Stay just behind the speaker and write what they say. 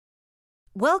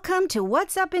Welcome to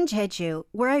What's Up in Jeju,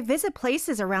 where I visit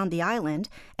places around the island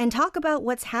and talk about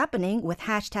what's happening with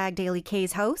hashtag Daily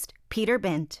K's host, Peter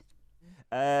Bent.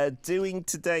 Doing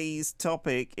today's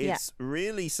topic, it's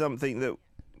really something that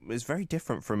is very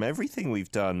different from everything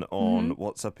we've done on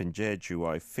What's Up in Jeju,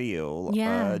 I feel.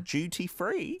 Duty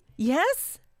free.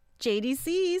 Yes,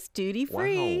 JDC's duty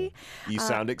free. Wow. You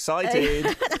sound excited.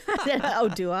 Oh,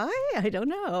 do I? I don't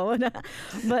know.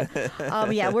 But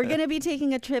we're going to be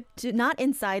taking a trip to not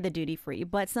inside the duty free,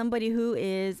 but somebody who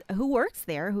works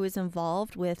there, who is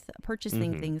involved with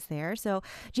purchasing things there. So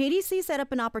JDC set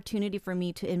up an opportunity for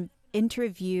me to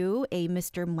interview a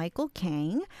Mr. Michael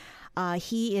Kang.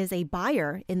 He is a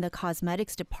buyer in the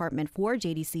cosmetics department for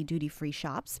JDC duty-free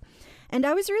shops. And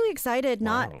I was really excited,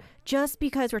 not just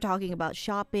because we're talking about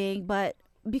shopping, but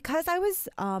because I was,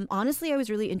 honestly, I was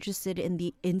really interested in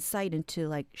the insight into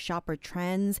like shopper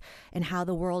trends and how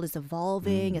the world is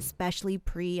evolving, especially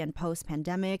pre and post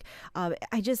pandemic. I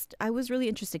was really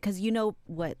interested because you know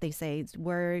what they say, it's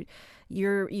where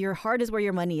your heart is where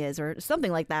your money is, or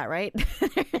something like that, right?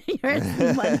 Your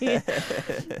money,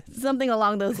 something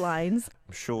along those lines.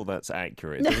 I'm sure that's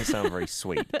accurate. It doesn't sound very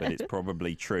sweet, but it's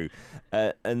probably true.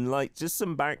 And like just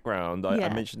some background, I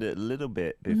mentioned it a little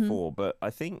bit before, but I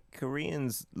think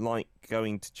Koreans like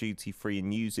going to duty free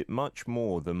and use it much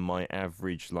more than my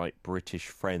average like British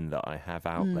friend that I have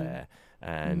out there.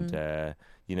 And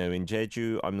in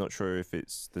Jeju, I'm not sure if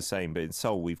it's the same, but in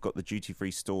Seoul, we've got the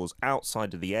duty-free stores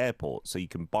outside of the airport, so you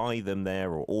can buy them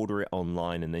there or order it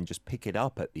online and then just pick it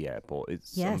up at the airport.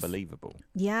 It's unbelievable.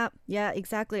 Yeah,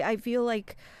 exactly. I feel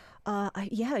like,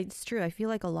 it's true. I feel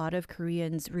like a lot of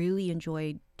Koreans really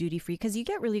enjoy duty-free because you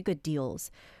get really good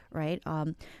deals, right?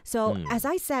 As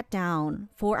I sat down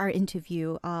for our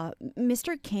interview,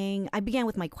 Mr. Kang, I began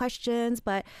with my questions,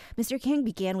 but Mr. Kang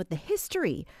began with the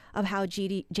history of how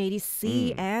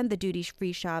JDC and the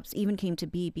duty-free shops even came to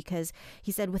be, because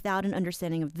he said without an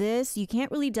understanding of this, you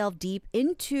can't really delve deep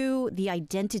into the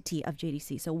identity of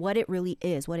JDC. So what it really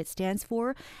is, what it stands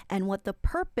for, and what the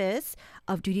purpose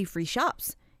of duty-free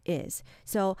shops is.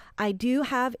 So I do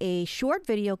have a short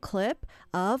video clip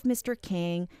of Mr.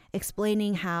 Kang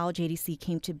explaining how JDC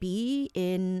came to be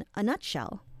in a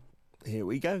nutshell. Here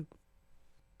we go.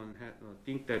 I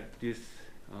think that this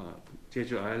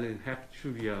Jeju Island have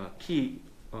to be a key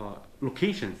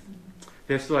locations.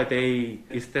 That's why they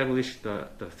established the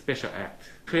special act,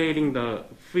 creating the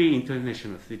free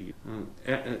international city.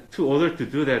 To order to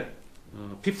do that,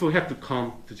 people have to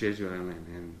come to Jeju Island,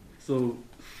 and so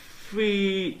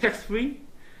free, tax-free,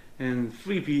 and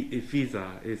free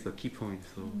visa is a key point.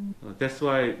 So that's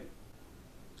why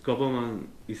government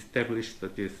established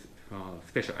this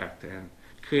special act and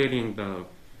creating the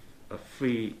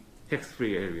free,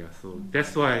 tax-free area. So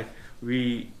that's why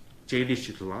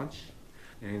JDC to launch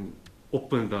and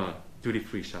open the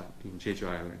duty-free shop in Jeju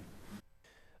Island.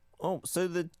 Oh, so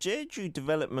the Jeju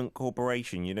Development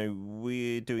Corporation,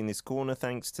 we're doing this corner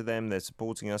thanks to them. They're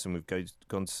supporting us, and we've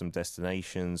gone to some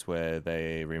destinations where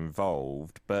they're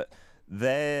involved, but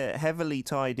they're heavily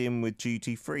tied in with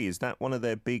duty free. Is that one of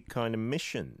their big kind of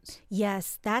missions?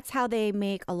 Yes, that's how they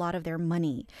make a lot of their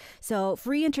money. So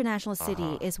Free International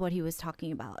City is what he was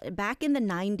talking about. Back in the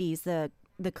 90s,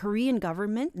 the Korean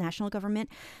government, national government,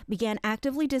 began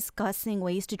actively discussing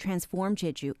ways to transform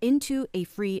Jeju into a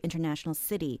free international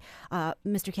city.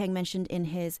 Mr. Kang mentioned in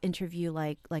his interview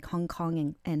like Hong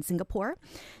Kong and Singapore.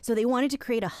 So they wanted to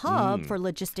create a hub for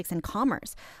logistics and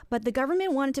commerce. But the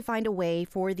government wanted to find a way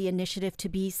for the initiative to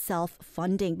be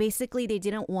self-funding. Basically, they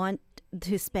didn't want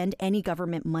to spend any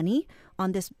government money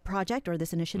on this project or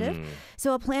this initiative.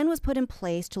 So a plan was put in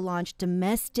place to launch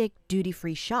domestic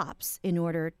duty-free shops in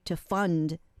order to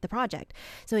fund the project.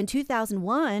 So in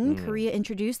 2001, Korea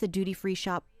introduced the duty-free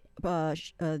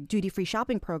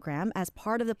shopping program as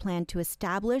part of the plan to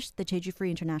establish the Jeju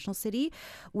Free International City,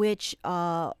 which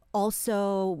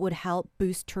also would help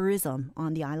boost tourism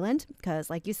on the island because,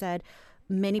 like you said,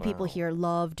 many people here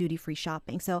love duty-free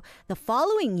shopping. So the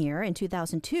following year, in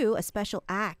 2002, a special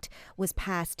act was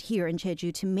passed here in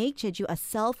Jeju to make Jeju a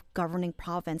self-governing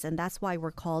province. And that's why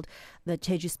we're called the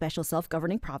Jeju Special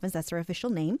Self-Governing Province. That's their official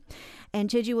name. And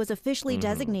Jeju was officially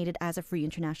designated as a free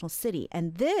international city.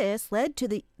 And this led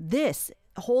to this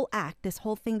whole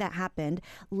thing that happened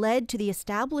led to the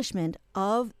establishment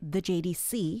of the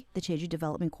JDC, the Jeju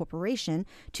Development Corporation,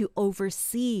 to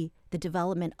oversee the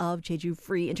development of Jeju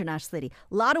Free International City.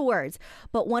 A lot of words.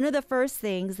 But one of the first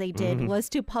things they did was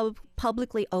to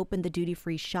publicly open the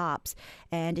duty-free shops.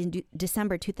 And in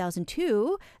December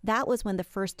 2002, that was when the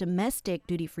first domestic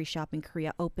duty-free shop in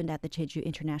Korea opened at the Jeju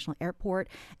International Airport.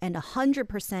 And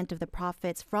 100% of the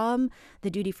profits from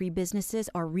the duty-free businesses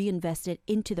are reinvested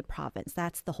into the province.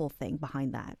 That's the whole thing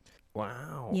behind that.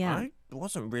 Wow. Yeah. I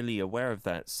wasn't really aware of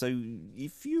that. So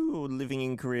if you're living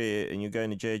in Korea and you're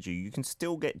going to Jeju, you can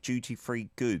still get duty-free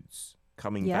goods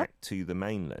coming back to the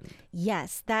mainland.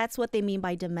 Yes, that's what they mean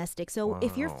by domestic. So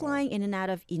if you're flying in and out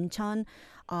of Incheon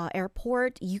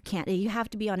airport, you can't. You have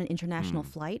to be on an international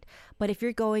flight. But if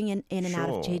you're going in and out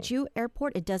of Jeju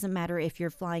airport, it doesn't matter if you're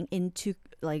flying into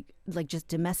like just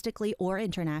domestically or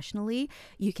internationally.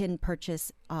 You can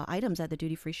purchase items at the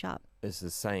duty-free shop. It's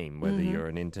the same whether you're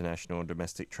an international or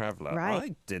domestic traveller. Right.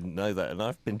 I didn't know that, and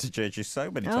I've been to Jeju so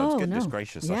many times. Goodness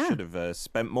gracious, Yeah. I should have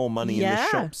spent more money in the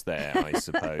shops there, I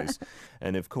suppose.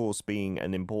 And of course, being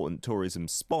an important tourism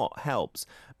spot helps.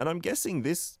 And I'm guessing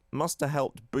this must have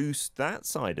helped boost that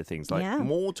side of things. Like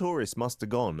more tourists must have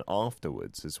gone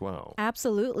afterwards as well.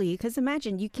 Absolutely. Because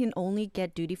imagine you can only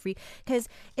get duty free because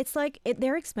it's like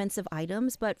they're expensive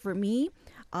items. But for me,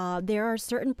 there are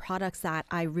certain products that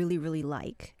I really, really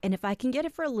like. And if I can get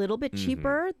it for a little bit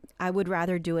cheaper, I would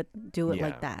rather do it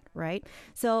like that. Right.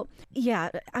 So,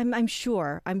 yeah, I'm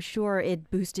sure it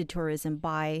boosted tourism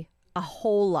by a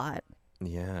whole lot.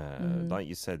 Yeah, like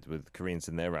you said, with Koreans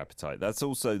and their appetite. That's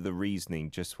also the reasoning,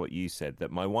 just what you said,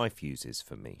 that my wife uses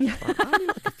for me. I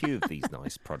like a few of these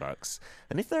nice products.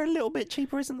 And if they're a little bit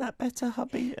cheaper, isn't that better,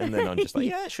 hubby? And then I'm just like,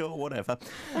 yeah, sure, whatever.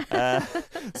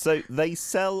 So they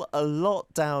sell a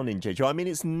lot down in Jeju. I mean,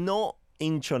 it's not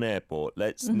Incheon Airport.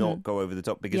 Let's not go over the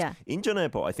top because Incheon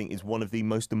Airport, I think, is one of the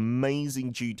most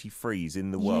amazing duty-frees in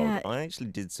the world. Yeah. I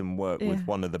actually did some work with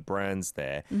one of the brands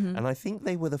there, and I think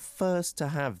they were the first to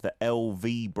have the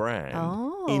LV brand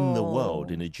in the world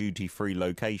in a duty-free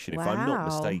location, if I'm not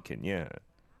mistaken. Yeah.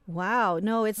 Wow.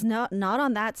 No, it's not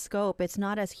on that scope. It's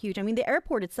not as huge. I mean, the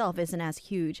airport itself isn't as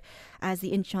huge as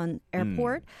the Incheon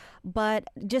airport, but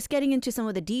just getting into some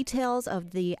of the details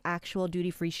of the actual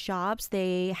duty-free shops,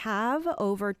 they have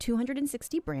over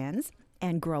 260 brands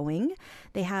and growing.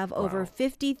 They have over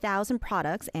 50,000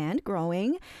 products and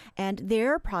growing, and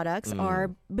their products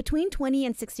are between 20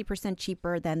 and 60%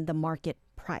 cheaper than the market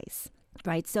price,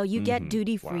 right? So you get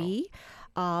duty-free.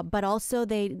 But also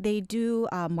they do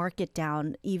mark it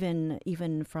down even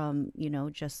from,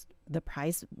 just the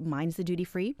price minus the duty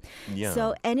free. Yeah.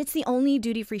 So, and it's the only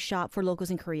duty free shop for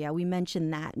locals in Korea. We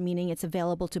mentioned that, meaning it's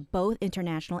available to both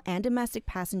international and domestic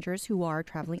passengers who are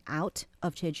traveling out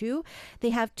of Jeju.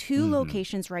 They have two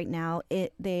locations right now.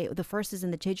 The first is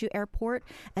in the Jeju airport,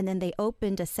 and then they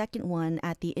opened a second one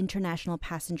at the international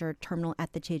passenger terminal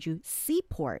at the Jeju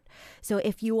seaport. So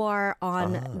if you are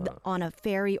on a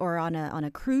ferry or on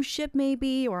a cruise ship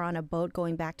maybe, or on a boat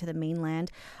going back to the mainland,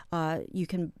 you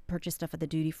can purchase stuff at the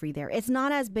duty free there. It's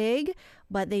not as big,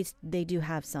 but they do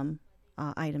have some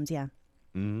items. Yeah.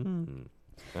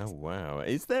 Oh wow!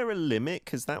 Is there a limit?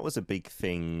 Because that was a big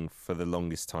thing for the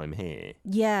longest time here.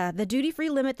 Yeah, the duty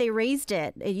free limit, they raised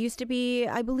it. It used to be,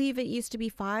 I believe,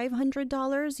 $500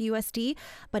 USD,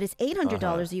 but it's $800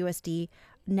 USD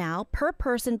now per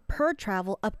person per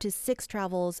travel, up to 6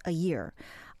 travels a year.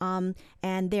 And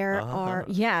there are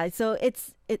so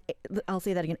I'll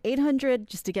say that again, 800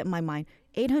 just to get in my mind,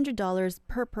 $800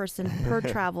 per person per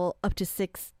travel, up to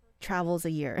 6 travels a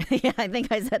year. Yeah, I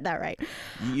think I said that right.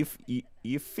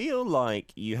 You feel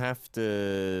like you have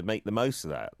to make the most of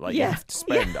that. Like you have to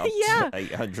spend up to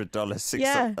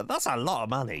 $800. That's a lot of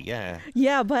money. Yeah.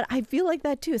 Yeah, but I feel like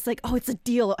that too. It's like, oh, it's a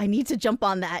deal. I need to jump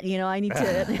on that. I need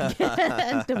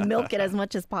to to milk it as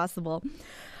much as possible.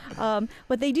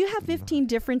 But they do have 15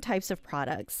 different types of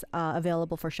products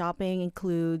available for shopping.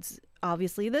 Includes,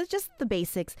 obviously, there's just the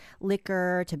basics: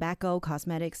 liquor, tobacco,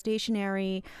 cosmetics,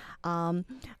 stationery.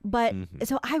 But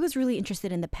so I was really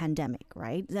interested in the pandemic,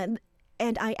 right?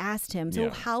 And I asked him,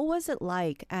 so how was it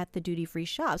like at the duty-free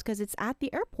shops? Because it's at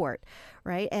the airport,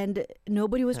 right? And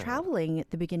nobody was traveling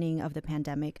at the beginning of the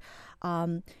pandemic.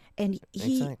 And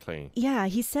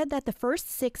he said that the first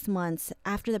 6 months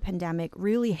after the pandemic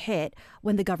really hit,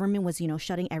 when the government was,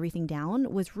 shutting everything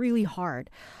down, was really hard.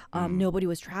 Nobody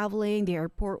was traveling. The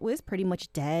airport was pretty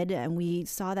much dead. And we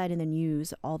saw that in the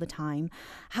news all the time.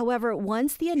 However,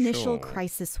 once the initial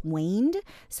crisis waned,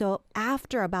 so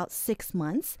after about 6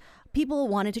 months, people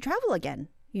wanted to travel again.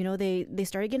 They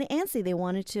started getting antsy. They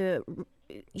wanted to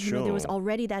there was Sure.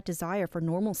 already that desire for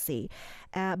normalcy,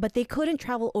 but they couldn't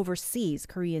travel overseas.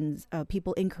 Koreans,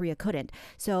 people in Korea couldn't.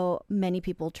 So many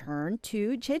people turned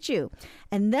to Jeju.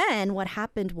 And then what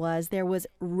happened was there was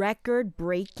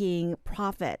record-breaking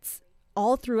profits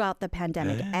all throughout the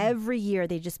pandemic. Every year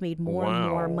they just made more and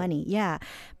more Wow. money. Yeah.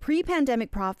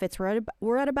 Pre-pandemic profits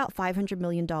were at about $500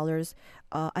 million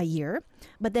a year.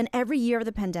 But then every year of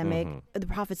the pandemic, the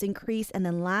profits increased. And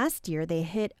then last year they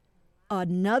hit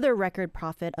another record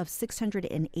profit of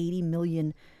 $680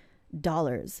 million.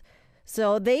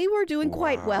 So they were doing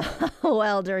quite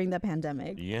well during the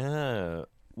pandemic. Yeah.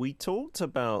 We talked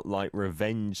about like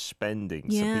revenge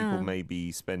spending. So Yeah. people may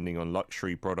be spending on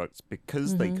luxury products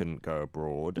because they couldn't go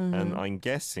abroad. And I'm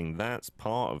guessing that's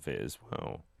part of it as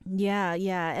well. Yeah,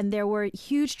 yeah. And there were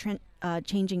huge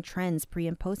changing trends pre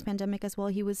and post pandemic as well,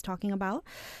 he was talking about.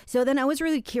 So then I was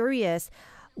really curious,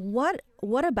 what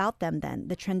about them then,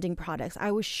 the trending products?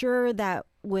 I was sure that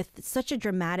with such a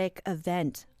dramatic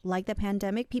event like the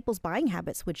pandemic, people's buying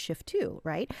habits would shift too,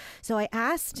 right? So I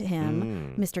asked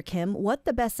him, Mr. Kim, what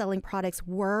the best-selling products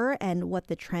were and what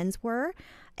the trends were.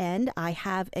 And I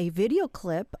have a video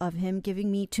clip of him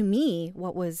giving to me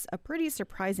what was a pretty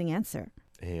surprising answer.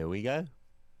 Here we go.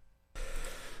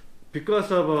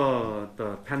 Because of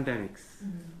the pandemics,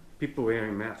 people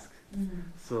wearing masks.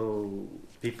 So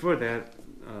before that,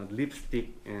 lipstick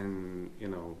and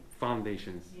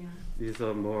foundations, these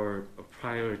are more a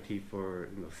priority for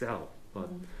sell. But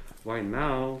right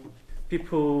now,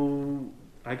 people,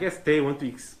 I guess they want to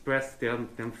express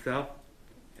themselves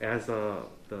as the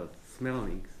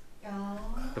smellings,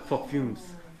 the perfumes,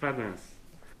 fragrance.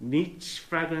 Niche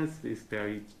fragrance is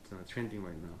very trending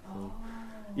right now. So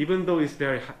even though it's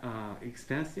very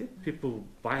expensive, people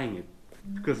buying it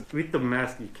because with the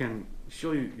mask you can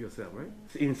show yourself, right?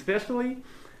 Especially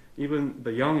even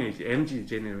the young age MG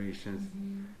generations,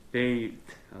 they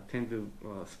tend to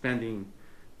spending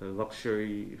the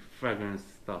luxury fragrance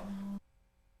stuff.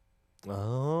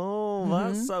 Oh,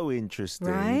 that's so interesting.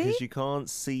 Right? Because you can't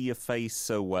see your face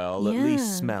so well. At Yeah.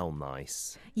 least smell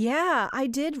nice. Yeah, I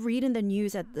did read in the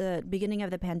news at the beginning of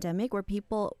the pandemic where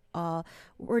people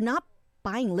were not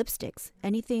buying lipsticks.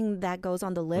 Anything that goes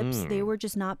on the lips, they were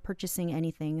just not purchasing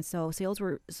anything. So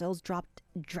sales dropped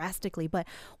drastically. But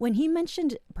when he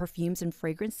mentioned perfumes and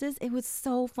fragrances, it was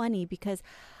so funny because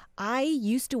I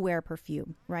used to wear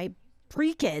perfume, right?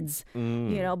 Pre-kids,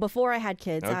 before I had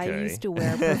kids, I Okay. used to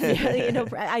wear perfume.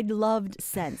 I loved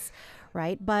scents,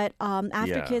 right? But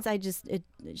after Yeah. kids, it's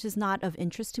just not of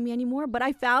interest to me anymore. But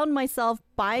I found myself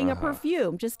buying a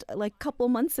perfume just like a couple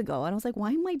months ago, and I was like,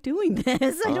 "Why am I doing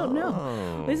this? I don't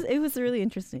know." It was really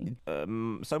interesting.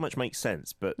 So much makes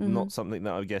sense, but not something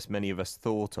that I guess many of us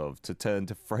thought of, to turn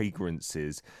to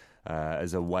fragrances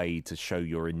as a way to show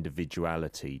your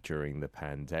individuality during the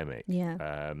pandemic.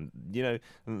 Yeah.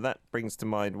 That brings to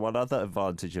mind one other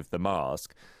advantage of the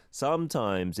mask.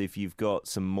 Sometimes if you've got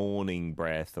some morning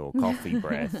breath or coffee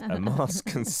breath, a mask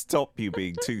can stop you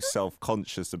being too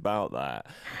self-conscious about that.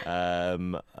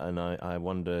 And I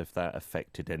wonder if that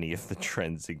affected any of the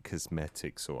trends in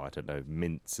cosmetics or, I don't know,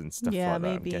 mints and stuff Yeah, like that.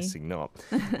 maybe. I'm guessing not.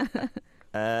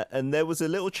 And there was a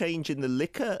little change in the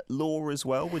liquor law as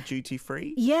well with duty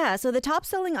free. Yeah, so the top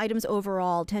selling items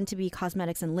overall tend to be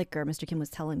cosmetics and liquor, Mr. Kim was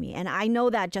telling me. And I know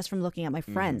that just from looking at my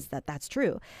friends that that's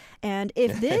true. And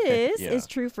if this Yeah. is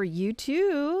true for you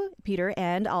too, Peter,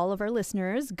 and all of our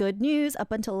listeners, good news.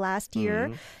 Up until last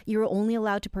year, you were only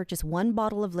allowed to purchase one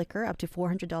bottle of liquor up to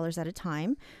 $400 at a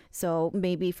time. So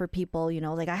maybe for people,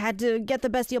 like I had to get the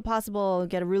best deal possible,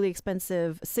 get a really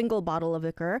expensive single bottle of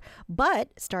liquor. But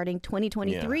starting 2023,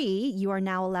 you are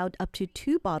now allowed up to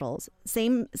 2 bottles.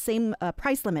 Same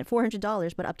price limit,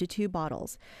 $400, but up to 2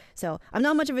 bottles. So I'm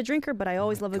not much of a drinker, but I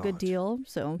always love a good God. deal.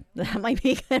 So that might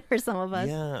be good for some of us.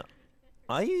 Yeah.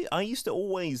 I used to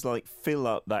always fill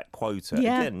up that quota.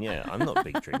 Yeah. Again, I'm not a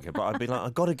big drinker, but I'd be like,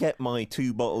 I've got to get my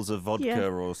 2 bottles of vodka Yeah.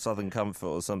 or Southern Comfort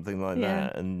or something like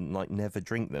Yeah. that, and never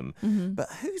drink them. But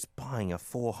who's buying a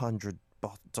 $400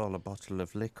 bottle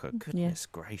of liquor? Goodness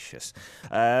gracious.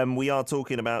 We are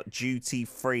talking about duty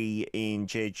free in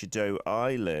Jeju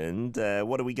Island.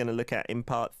 What are we going to look at in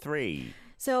part 3?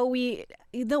 So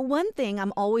the one thing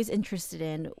I'm always interested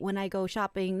in when I go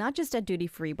shopping, not just at duty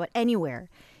free, but anywhere,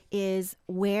 is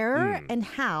where and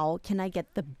how can I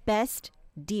get the best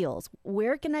deals?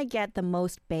 Where can I get the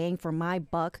most bang for my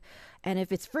buck? And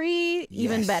if it's free,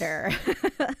 even Yes. better.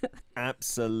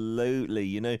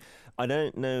 Absolutely. I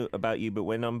don't know about you, but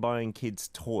when I'm buying kids'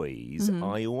 toys,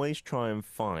 I always try and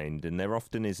find, and there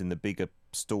often is in the bigger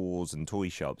stores and toy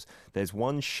shops, there's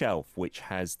one shelf which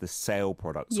has the sale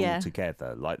products Yeah. all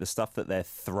together, like the stuff that they're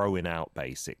throwing out,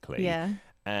 basically. Yeah.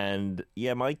 And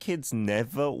yeah, my kids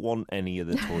never want any of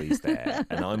the toys there.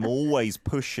 And I'm always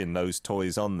pushing those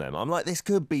toys on them. I'm like, this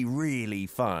could be really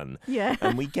fun. Yeah.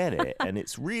 And we get it. And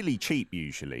it's really cheap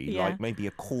usually, like maybe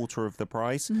a quarter of the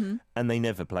price. And they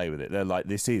never play with it. They're like,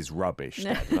 this is rubbish,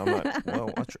 Dad. And I'm like,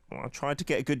 well, I tried to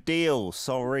get a good deal.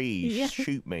 Sorry,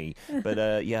 shoot me.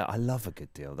 But yeah, I love a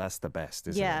good deal. That's the best,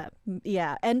 isn't it?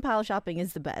 Yeah. End pile shopping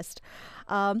is the best.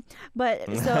 But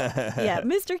so, yeah,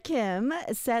 Mr. Kim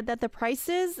said that the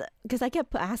prices, because I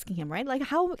kept asking him, right? Like,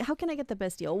 how can I get the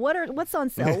best deal? What's on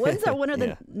sale? When's one of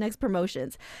the next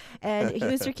promotions? And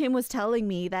Mr. Kim was telling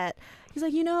me that he's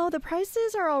like, the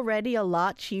prices are already a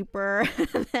lot cheaper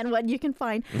than what you can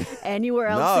find anywhere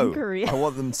else in Korea. I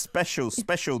want them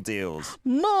special deals.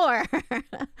 More.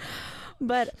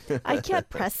 But I kept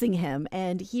pressing him,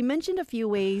 and he mentioned a few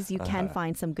ways you can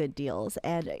find some good deals.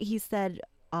 And he said,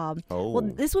 well,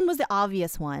 this one was the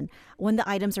obvious one, when the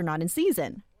items are not in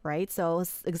season. Right. So,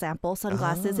 example,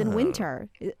 sunglasses in winter.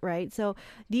 Right. So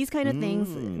these kind of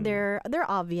things, they're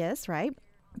obvious. Right.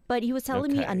 But he was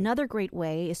telling me another great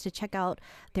way is to check out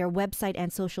their website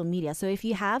and social media. So if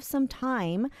you have some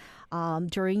time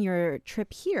during your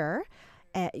trip here,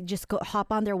 just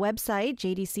hop on their website,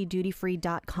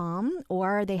 jdcdutyfree.com,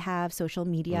 or they have social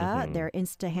media. Their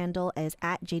Insta handle is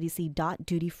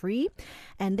 @jdc.dutyfree,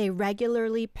 and they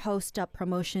regularly post up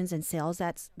promotions and sales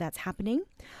that's happening.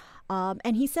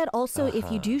 And he said also if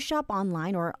you do shop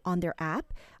online or on their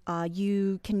app,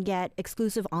 you can get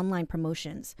exclusive online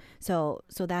promotions. So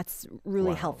that's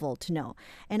really helpful to know.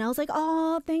 And I was like,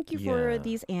 oh, thank you for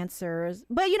these answers.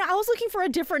 But, I was looking for a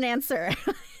different answer.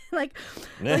 like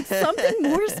something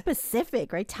more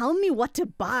specific, right? Tell me what to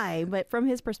buy. But from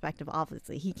his perspective,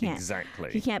 obviously, he can't.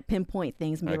 Exactly. He can't pinpoint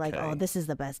things and be like, oh, this is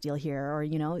the best deal here. Or,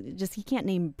 just he can't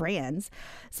name brands.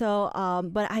 So,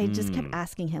 but I just kept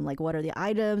asking him, like, what are the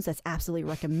items that's absolutely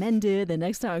recommended the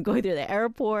next time I'm going through the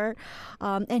airport?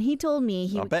 And he told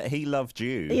me I bet he loved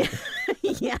you.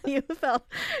 Yeah, it was a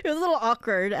little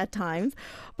awkward at times,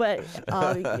 but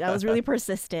I was really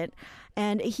persistent.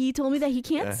 And he told me that he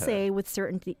can't say with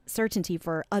certainty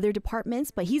for other departments,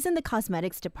 but he's in the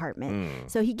cosmetics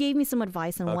department. So he gave me some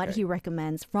advice on what he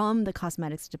recommends from the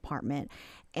cosmetics department.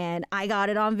 And I got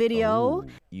it on video. Oh,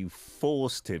 you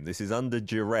forced him. This is under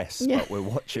duress, but we'll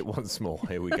watch it once more.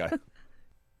 Here we go.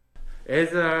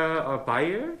 As a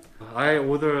buyer, I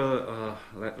order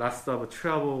lots of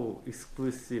travel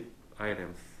exclusive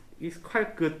items. It's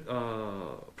quite good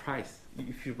price.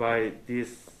 If you buy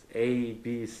this A,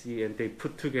 B, C, and they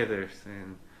put together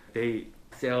and they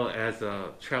sell as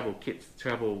travel kits,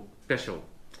 travel special.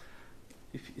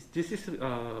 This is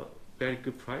a very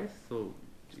good price. So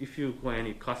if you go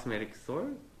any cosmetic store,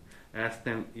 ask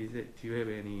them, do you have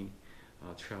any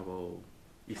travel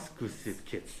exclusive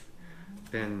kits?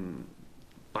 Then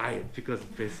buy it because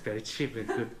it's very cheap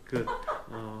and good.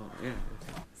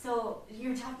 So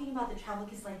you're talking about the travel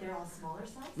kits like they're all smaller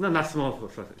size? No, not small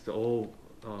size. It's all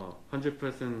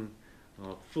 100%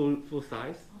 full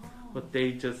size, but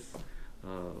they just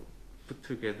put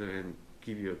together and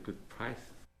give you a good price.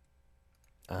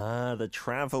 The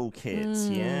travel kits,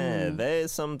 they're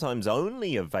sometimes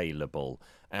only available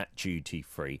at duty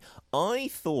free. I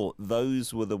thought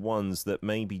those were the ones that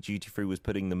maybe duty free was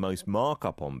putting the most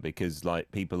markup on because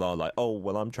like people are like, oh,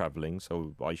 well, I'm traveling,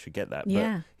 so I should get that.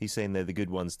 Yeah. But he's saying they're the good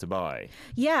ones to buy.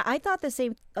 Yeah, I thought the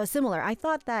same, similar. I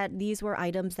thought that these were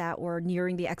items that were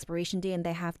nearing the expiration date and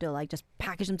they have to like just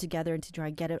package them together and to try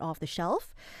and get it off the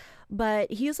shelf.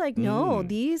 But he was like, no,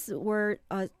 these were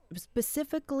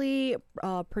specifically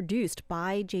produced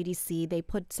by JDC. They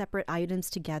put separate items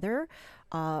together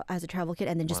as a travel kit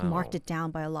and then just marked it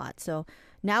down by a lot. So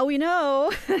now we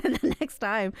know the next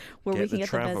time where we can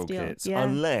get the best deal. Kits. Yeah.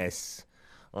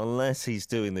 Unless he's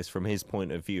doing this from his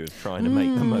point of view of trying to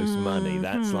make the most money.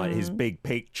 That's like his big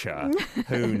picture.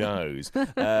 Who knows?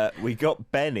 We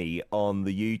got Benny on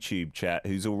the YouTube chat,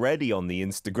 who's already on the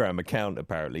Instagram account,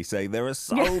 apparently, saying there are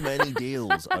so many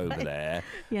deals over there.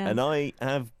 Yeah. And I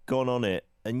have gone on it.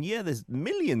 And yeah, there's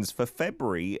millions for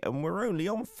February, and we're only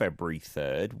on February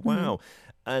 3rd. Wow.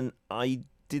 And I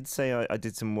did say I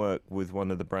did some work with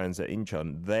one of the brands at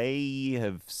Incheon. They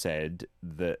have said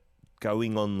that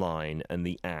going online and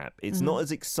the app, it's not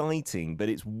as exciting, but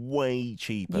it's way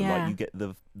cheaper. Yeah. Like you get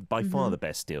by far the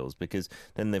best deals because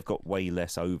then they've got way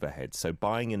less overhead. So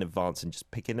buying in advance and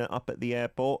just picking it up at the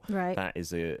airport, that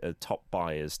is a top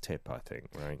buyer's tip, I think,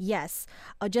 right? Yes.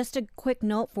 Just a quick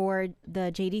note for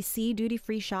the JDC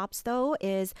duty-free shops, though,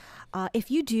 is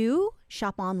if you do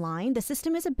shop online, the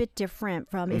system is a bit different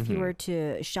from if you were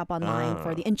to shop online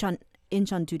for the Incheon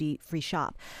Incheon duty free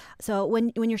shop. So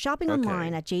when you're shopping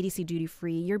online at JDC duty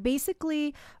free, you're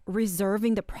basically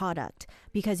reserving the product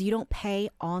because you don't pay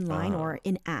online or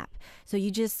in app. So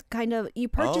you just you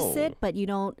purchase it, but you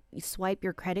don't swipe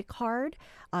your credit card.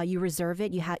 You reserve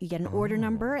it. You get an order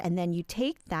number, and then you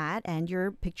take that and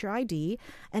your picture ID,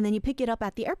 and then you pick it up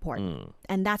at the airport,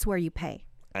 and that's where you pay.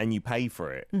 And you pay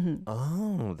for it. Mm-hmm.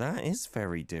 Oh, that is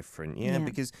very different. Yeah,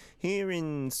 because here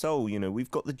in Seoul, we've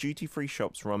got the duty-free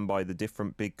shops run by the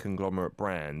different big conglomerate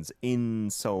brands in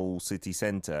Seoul city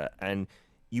centre, and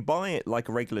you buy it like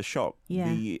a regular shop. Yeah.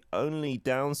 The only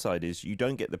downside is you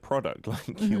don't get the product.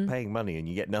 Like you're paying money and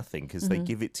you get nothing because they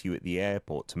give it to you at the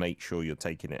airport to make sure you're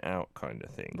taking it out, kind of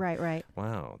thing. Right.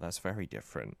 Wow, that's very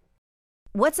different.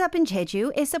 What's Up in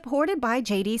Jeju is supported by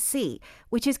JDC,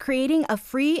 which is creating a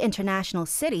free international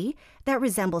city that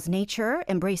resembles nature,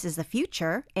 embraces the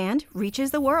future, and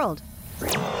reaches the world.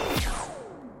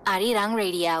 Arirang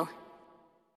Radio.